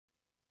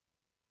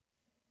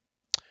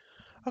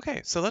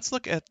Okay, so let's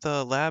look at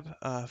the lab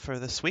for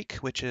this week,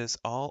 which is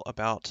all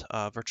about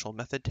virtual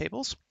method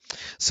tables.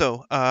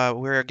 So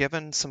we're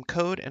given some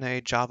code in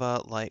a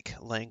Java-like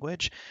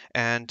language,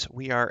 and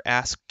we are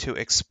asked to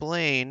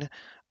explain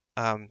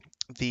um,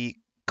 the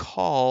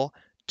call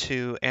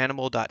to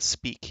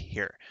animal.speak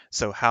here.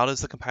 So how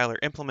does the compiler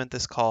implement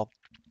this call?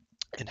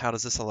 And how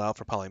does this allow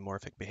for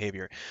polymorphic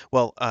behavior?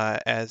 Well,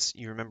 as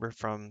you remember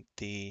from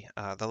the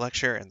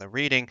lecture and the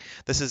reading,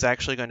 this is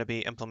actually going to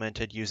be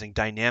implemented using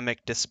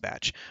dynamic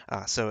dispatch.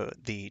 So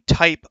the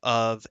type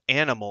of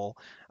animal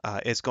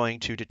is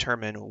going to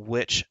determine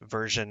which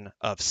version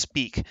of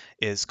speak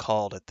is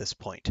called at this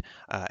point.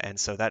 And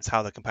so that's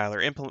how the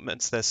compiler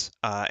implements this,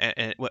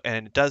 and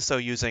it does so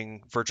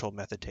using virtual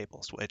method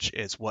tables, which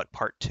is what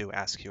part 2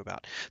 asks you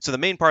about. So the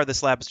main part of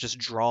this lab is just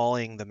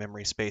drawing the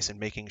memory space and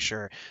making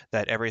sure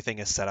that everything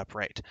is set up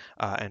right.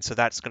 And so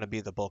that's going to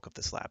be the bulk of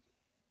this lab.